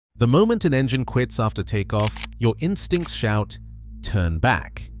The moment an engine quits after takeoff, your instincts shout, "Turn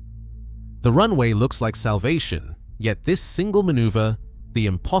back." The runway looks like salvation, yet this single maneuver, the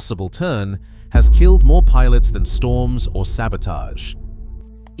impossible turn, has killed more pilots than storms or sabotage.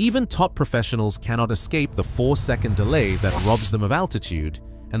 Even top professionals cannot escape the 4-second delay that robs them of altitude,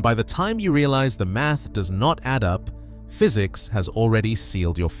 and by the time you realize the math does not add up, physics has already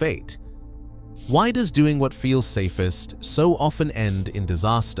sealed your fate. Why does doing what feels safest so often end in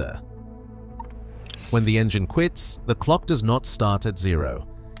disaster? When the engine quits, the clock does not start at 0.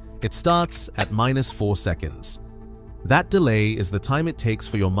 It starts at -4 seconds. That delay is the time it takes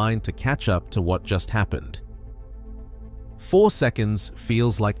for your mind to catch up to what just happened. 4 seconds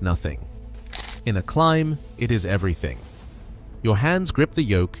feels like nothing. In a climb, it is everything. Your hands grip the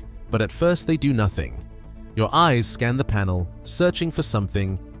yoke, but at first they do nothing. Your eyes scan the panel, searching for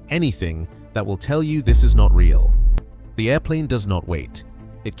something, anything, that will tell you this is not real. The airplane does not wait.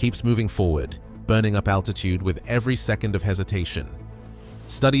 It keeps moving forward, burning up altitude with every second of hesitation.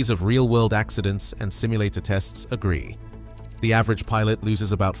 Studies of real-world accidents and simulator tests agree. The average pilot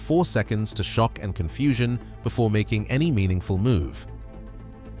loses about 4 seconds to shock and confusion before making any meaningful move.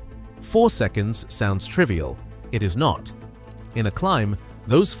 4 seconds sounds trivial. It is not. In a climb,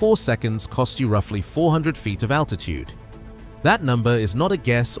 those 4 seconds cost you roughly 400 feet of altitude. That number is not a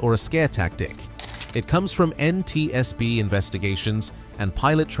guess or a scare tactic. It comes from NTSB investigations and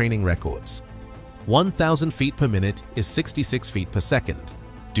pilot training records. 1,000 feet per minute is 66 feet per second.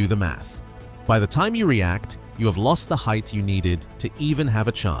 Do the math. By the time you react, you have lost the height you needed to even have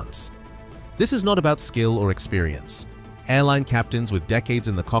a chance. This is not about skill or experience. Airline captains with decades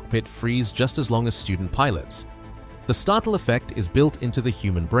in the cockpit freeze just as long as student pilots. The startle effect is built into the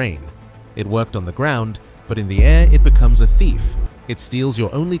human brain. It worked on the ground, but in the air it becomes a thief. It steals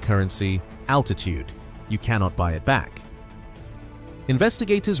your only currency, altitude. You cannot buy it back.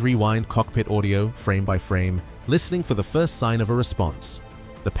 Investigators rewind cockpit audio frame by frame, listening for the first sign of a response.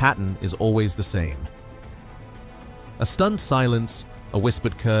 The pattern is always the same. A stunned silence, a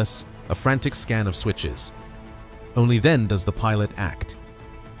whispered curse, a frantic scan of switches. Only then does the pilot act.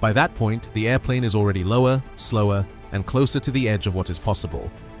 By that point, the airplane is already lower, slower, and closer to the edge of what is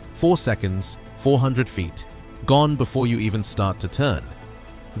possible. 4 seconds, 400 feet, gone before you even start to turn.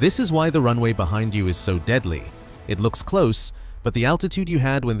 This is why the runway behind you is so deadly. It looks close, but the altitude you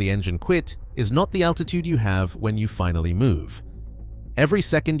had when the engine quit is not the altitude you have when you finally move. Every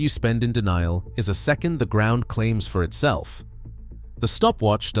second you spend in denial is a second the ground claims for itself. The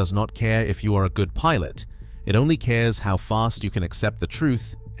stopwatch does not care if you are a good pilot. It only cares how fast you can accept the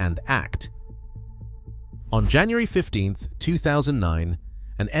truth and act. On January 15, 2009,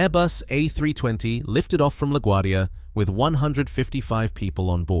 an Airbus A320 lifted off from LaGuardia with 155 people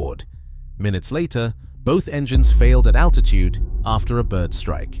on board. Minutes later, both engines failed at altitude after a bird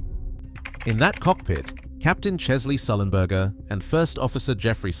strike. In that cockpit, Captain Chesley Sullenberger and First Officer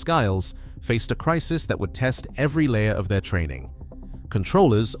Jeffrey Skiles faced a crisis that would test every layer of their training.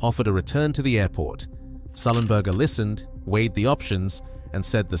 Controllers offered a return to the airport. Sullenberger listened, weighed the options, and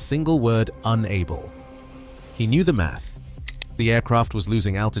said the single word unable. He knew the math. The aircraft was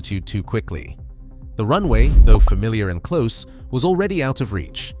losing altitude too quickly. The runway, though familiar and close, was already out of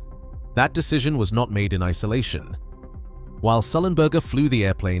reach. That decision was not made in isolation. While Sullenberger flew the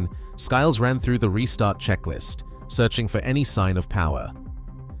airplane, Skiles ran through the restart checklist, searching for any sign of power.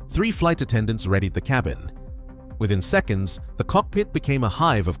 3 flight attendants readied the cabin. Within seconds, the cockpit became a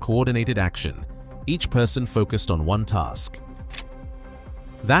hive of coordinated action, each person focused on one task.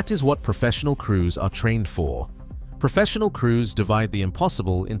 That is what professional crews are trained for. Professional crews divide the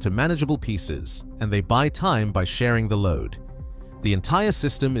impossible into manageable pieces, and they buy time by sharing the load. The entire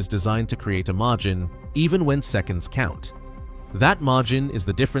system is designed to create a margin, even when seconds count. That margin is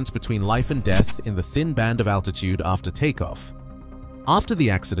the difference between life and death in the thin band of altitude after takeoff. After the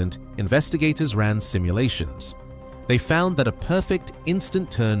accident, investigators ran simulations. They found that a perfect,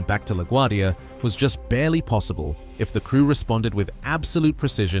 instant turn back to LaGuardia was just barely possible if the crew responded with absolute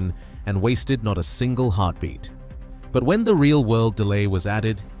precision and wasted not a single heartbeat. But when the real-world delay was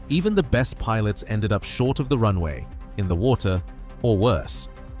added, even the best pilots ended up short of the runway, in the water, or worse.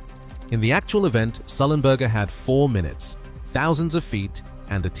 In the actual event, Sullenberger had 4 minutes, thousands of feet,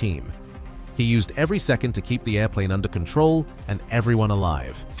 and a team. He used every second to keep the airplane under control and everyone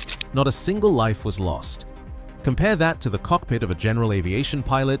alive. Not a single life was lost. Compare that to the cockpit of a general aviation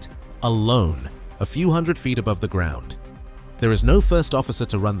pilot, alone, a few hundred feet above the ground. There is no first officer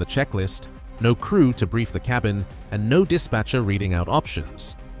to run the checklist, no crew to brief the cabin, and no dispatcher reading out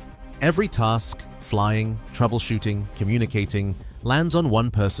options. Every task, flying, troubleshooting, communicating, lands on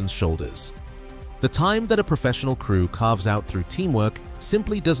one person's shoulders. The time that a professional crew carves out through teamwork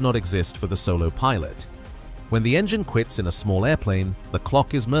simply does not exist for the solo pilot. When the engine quits in a small airplane, the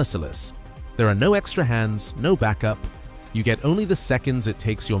clock is merciless. There are no extra hands, no backup. You get only the seconds it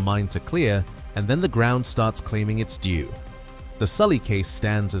takes your mind to clear, and then the ground starts claiming its due. The Sully case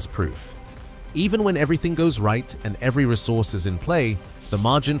stands as proof. Even when everything goes right and every resource is in play, the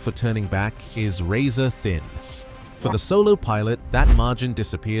margin for turning back is razor thin. For the solo pilot, that margin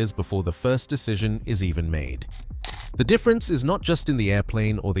disappears before the first decision is even made. The difference is not just in the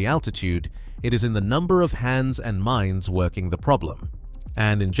airplane or the altitude, it is in the number of hands and minds working the problem.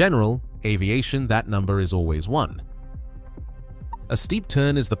 And in general, aviation, that number is always 1. A steep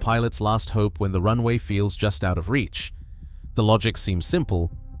turn is the pilot's last hope when the runway feels just out of reach. The logic seems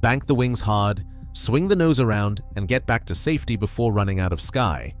simple: bank the wings hard, swing the nose around, and get back to safety before running out of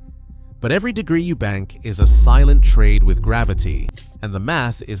sky. But every degree you bank is a silent trade with gravity, and the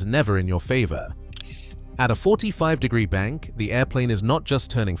math is never in your favor. At a 45-degree bank, the airplane is not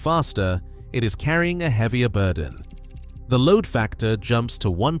just turning faster, it is carrying a heavier burden. The load factor jumps to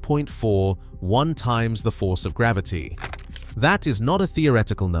 1.41 times the force of gravity. That is not a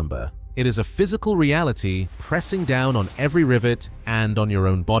theoretical number. It is a physical reality pressing down on every rivet and on your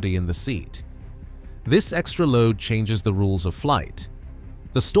own body in the seat. This extra load changes the rules of flight.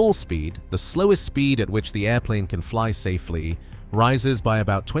 The stall speed, the slowest speed at which the airplane can fly safely, rises by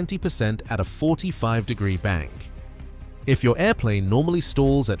about 20% at a 45-degree bank. If your airplane normally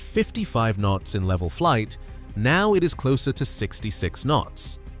stalls at 55 knots in level flight, now it is closer to 66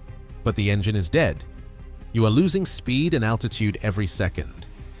 knots. But the engine is dead. You are losing speed and altitude every second.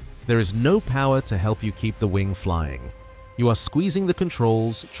 There is no power to help you keep the wing flying. You are squeezing the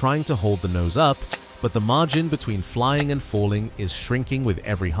controls, trying to hold the nose up, but the margin between flying and falling is shrinking with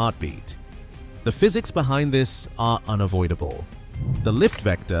every heartbeat. The physics behind this are unavoidable. The lift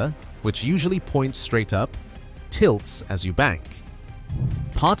vector, which usually points straight up, tilts as you bank.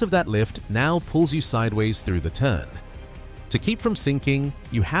 Part of that lift now pulls you sideways through the turn. To keep from sinking,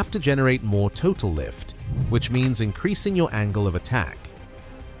 you have to generate more total lift, which means increasing your angle of attack.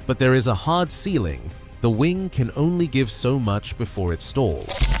 But there is a hard ceiling. The wing can only give so much before it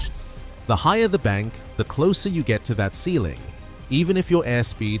stalls. The higher the bank, the closer you get to that ceiling, even if your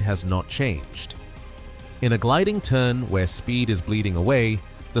airspeed has not changed. In a gliding turn where speed is bleeding away,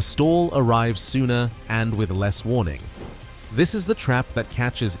 the stall arrives sooner and with less warning. This is the trap that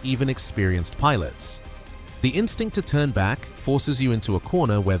catches even experienced pilots. The instinct to turn back forces you into a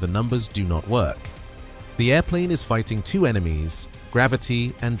corner where the numbers do not work. The airplane is fighting two enemies: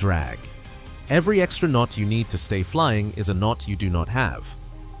 gravity and drag. Every extra knot you need to stay flying is a knot you do not have.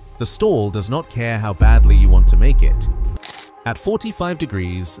 The stall does not care how badly you want to make it. At 45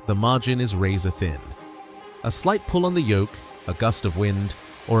 degrees, the margin is razor thin. A slight pull on the yoke, a gust of wind,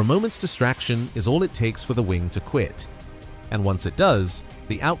 or a moment's distraction is all it takes for the wing to quit. And once it does,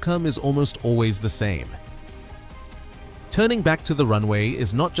 the outcome is almost always the same. Turning back to the runway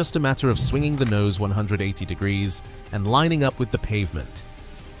is not just a matter of swinging the nose 180 degrees and lining up with the pavement.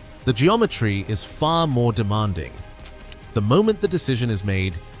 The geometry is far more demanding. The moment the decision is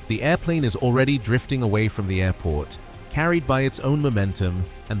made, the airplane is already drifting away from the airport, carried by its own momentum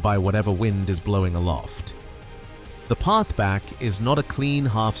and by whatever wind is blowing aloft. The path back is not a clean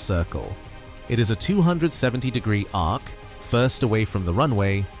half circle. It is a 270-degree arc, first away from the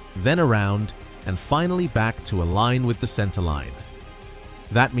runway, then around, and finally back to align with the center line.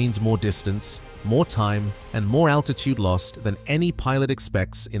 That means more distance, more time, and more altitude lost than any pilot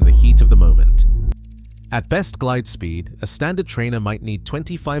expects in the heat of the moment. At best glide speed, a standard trainer might need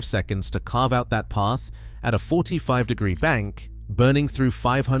 25 seconds to carve out that path at a 45-degree bank, burning through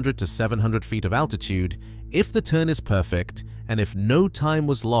 500 to 700 feet of altitude if the turn is perfect and if no time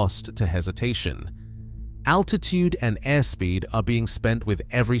was lost to hesitation. Altitude and airspeed are being spent with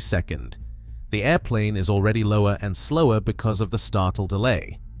every second. The airplane is already lower and slower because of the startle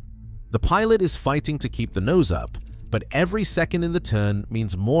delay. The pilot is fighting to keep the nose up, but every second in the turn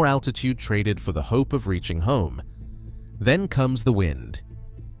means more altitude traded for the hope of reaching home. Then comes the wind.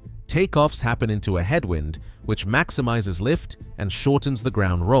 Takeoffs happen into a headwind, which maximizes lift and shortens the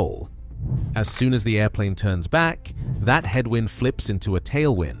ground roll. As soon as the airplane turns back, that headwind flips into a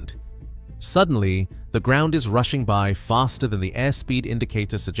tailwind. Suddenly, the ground is rushing by faster than the airspeed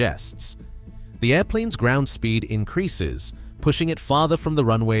indicator suggests. The airplane's ground speed increases, pushing it farther from the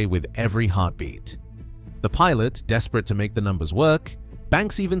runway with every heartbeat. The pilot, desperate to make the numbers work,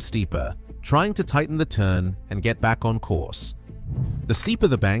 banks even steeper, trying to tighten the turn and get back on course. The steeper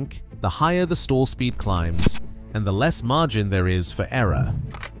the bank, the higher the stall speed climbs, and the less margin there is for error.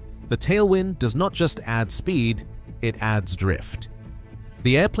 The tailwind does not just add speed, it adds drift.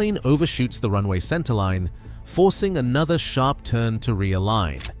 The airplane overshoots the runway centerline, forcing another sharp turn to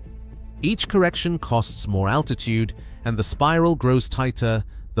realign. Each correction costs more altitude, and the spiral grows tighter,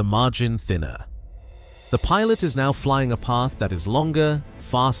 the margin thinner. The pilot is now flying a path that is longer,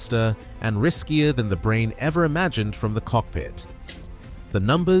 faster, and riskier than the brain ever imagined from the cockpit. The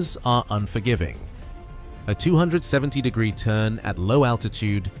numbers are unforgiving. A 270-degree turn at low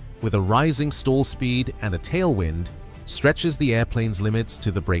altitude with a rising stall speed and a tailwind stretches the airplane's limits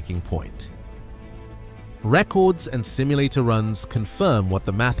to the breaking point. Records and simulator runs confirm what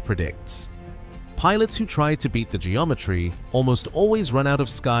the math predicts. Pilots who try to beat the geometry almost always run out of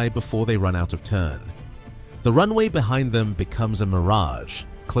sky before they run out of turn. The runway behind them becomes a mirage,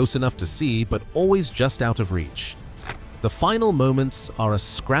 close enough to see but always just out of reach. The final moments are a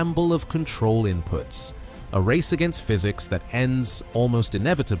scramble of control inputs, a race against physics that ends almost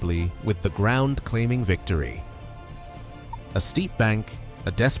inevitably with the ground claiming victory. A steep bank,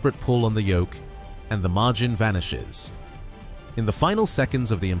 a desperate pull on the yoke, and the margin vanishes. In the final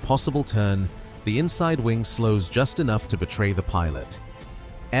seconds of the impossible turn, the inside wing slows just enough to betray the pilot.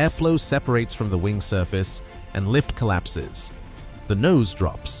 Airflow separates from the wing surface and lift collapses. The nose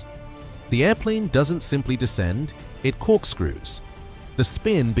drops. The airplane doesn't simply descend, it corkscrews. The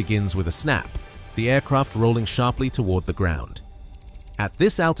spin begins with a snap, the aircraft rolling sharply toward the ground. At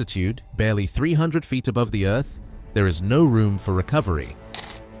this altitude, barely 300 feet above the Earth, there is no room for recovery.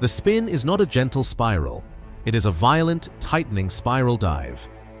 The spin is not a gentle spiral. It is a violent, tightening spiral dive.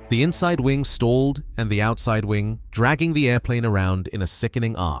 The inside wing stalled and the outside wing dragging the airplane around in a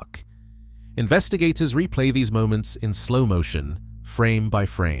sickening arc. Investigators replay these moments in slow motion, frame by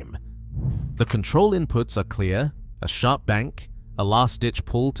frame. The control inputs are clear: a sharp bank, a last-ditch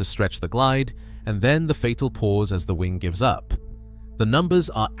pull to stretch the glide, and then the fatal pause as the wing gives up. The numbers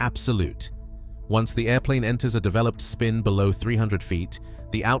are absolute. Once the airplane enters a developed spin below 300 feet,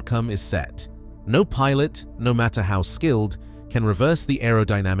 the outcome is set. No pilot, no matter how skilled, can reverse the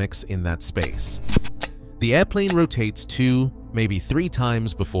aerodynamics in that space. The airplane rotates 2, maybe 3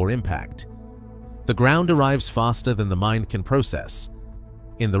 times before impact. The ground arrives faster than the mind can process.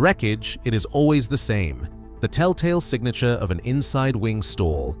 In the wreckage, it is always the same: the telltale signature of an inside wing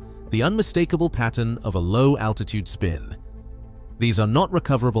stall, the unmistakable pattern of a low-altitude spin. These are not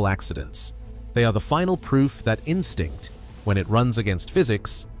recoverable accidents. They are the final proof that instinct, when it runs against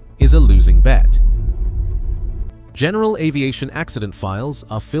physics, is a losing bet. General aviation accident files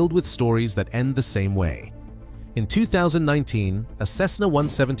are filled with stories that end the same way. In 2019, a Cessna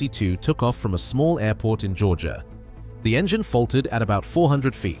 172 took off from a small airport in Georgia. The engine faltered at about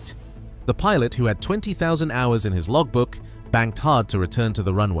 400 feet. The pilot, who had 20,000 hours in his logbook, banked hard to return to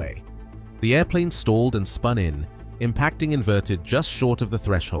the runway. The airplane stalled and spun in, impacting inverted just short of the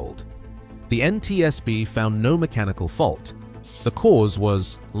threshold. The NTSB found no mechanical fault. The cause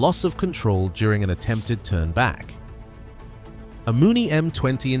was loss of control during an attempted turn back. A Mooney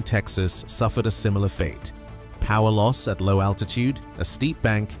M20 in Texas suffered a similar fate: power loss at low altitude, a steep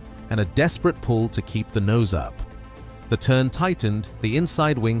bank, and a desperate pull to keep the nose up. The turn tightened, the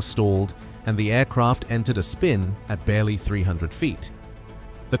inside wing stalled, and the aircraft entered a spin at barely 300 feet.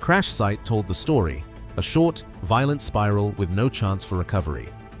 The crash site told the story: a short, violent spiral with no chance for recovery.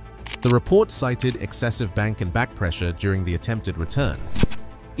 The report cited excessive bank and back pressure during the attempted return.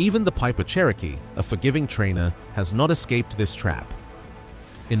 Even the Piper Cherokee, a forgiving trainer, has not escaped this trap.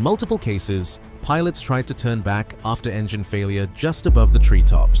 In multiple cases, pilots tried to turn back after engine failure just above the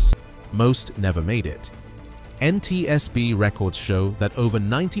treetops. Most never made it. NTSB records show that over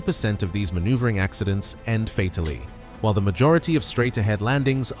 90% of these maneuvering accidents end fatally, while the majority of straight-ahead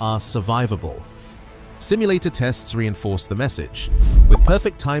landings are survivable. Simulator tests reinforce the message. With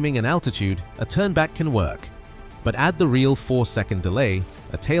perfect timing and altitude, a turnback can work. But add the real 4-second delay,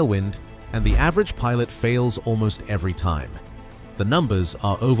 a tailwind, and the average pilot fails almost every time. The numbers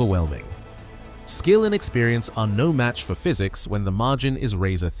are overwhelming. Skill and experience are no match for physics when the margin is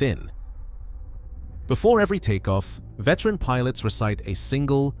razor thin. Before every takeoff, veteran pilots recite a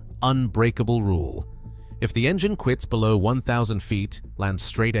single, unbreakable rule: if the engine quits below 1,000 feet, land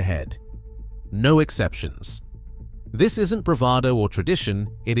straight ahead. No exceptions. This isn't bravado or tradition,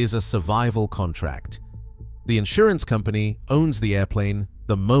 it is a survival contract. The insurance company owns the airplane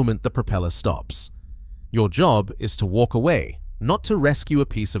the moment the propeller stops. Your job is to walk away, not to rescue a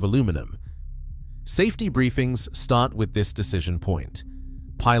piece of aluminum. Safety briefings start with this decision point.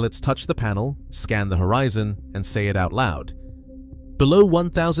 Pilots touch the panel, scan the horizon, and say it out loud: below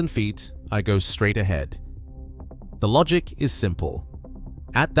 1,000 feet, I go straight ahead. The logic is simple.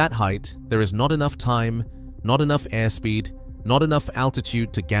 At that height, there is not enough time, not enough airspeed, not enough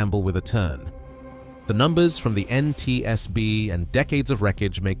altitude to gamble with a turn. The numbers from the NTSB and decades of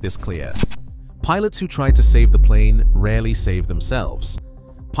wreckage make this clear. Pilots who try to save the plane rarely save themselves.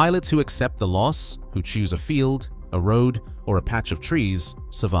 Pilots who accept the loss, who choose a field, a road, or a patch of trees,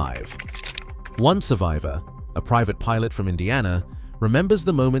 survive. One survivor, a private pilot from Indiana, remembers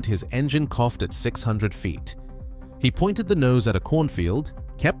the moment his engine coughed at 600 feet. He pointed the nose at a cornfield,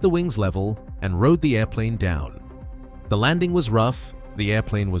 kept the wings level, and rode the airplane down. The landing was rough, the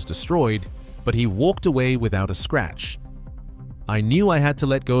airplane was destroyed, but he walked away without a scratch. "I knew I had to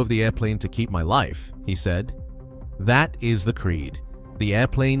let go of the airplane to keep my life," he said. That is the creed. The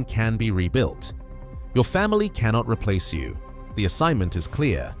airplane can be rebuilt. Your family cannot replace you. The assignment is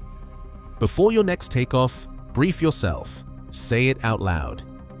clear. Before your next takeoff, brief yourself. Say it out loud.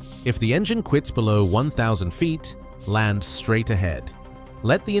 If the engine quits below 1,000 feet, land straight ahead.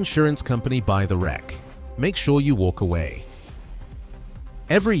 Let the insurance company buy the wreck. Make sure you walk away.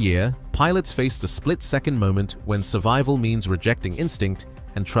 Every year, pilots face the split-second moment when survival means rejecting instinct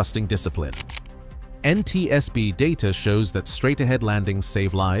and trusting discipline. NTSB data shows that straight-ahead landings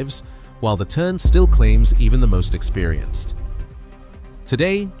save lives, while the turn still claims even the most experienced.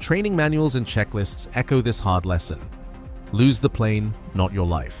 Today, training manuals and checklists echo this hard lesson. Lose the plane, not your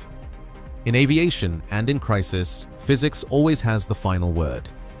life. In aviation and in crisis, physics always has the final word.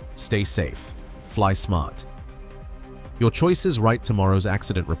 Stay safe. Fly smart. Your choices write tomorrow's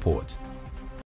accident report.